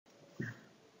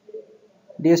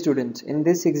Dear students, in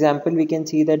this example we can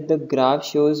see that the graph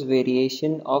shows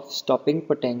variation of stopping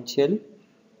potential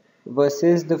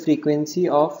versus the frequency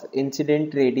of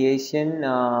incident radiation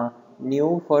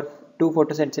nu for two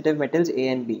photosensitive metals A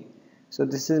and B. So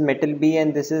this is metal B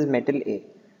and this is metal A.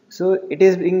 So it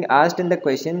is being asked in the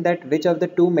question that which of the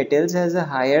two metals has a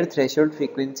higher threshold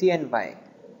frequency and why.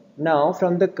 Now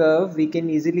from the curve we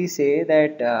can easily say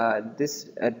that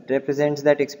this represents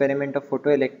that experiment of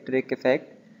photoelectric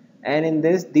effect, and in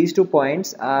this these 2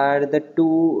 points are the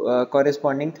two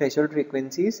corresponding threshold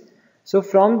frequencies. So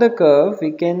from the curve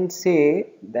we can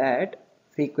say that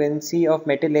frequency of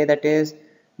metal A, that is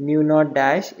mu naught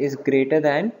dash, is greater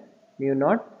than mu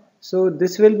naught. So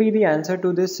this will be the answer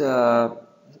to this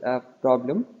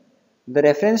problem. The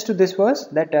reference to this was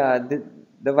that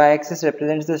the y-axis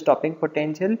represents the stopping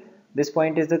potential, this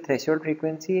point is the threshold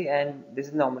frequency, and this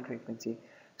is normal frequency.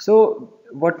 So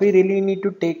what we really need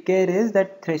to take care is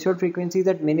that threshold frequency is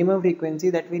that minimum frequency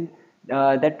that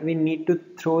we need to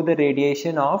throw the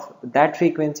radiation of that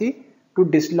frequency to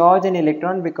dislodge an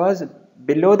electron, because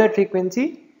below that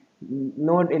frequency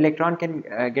no electron can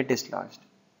get dislodged.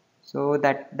 So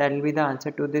that will be the answer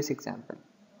to this example.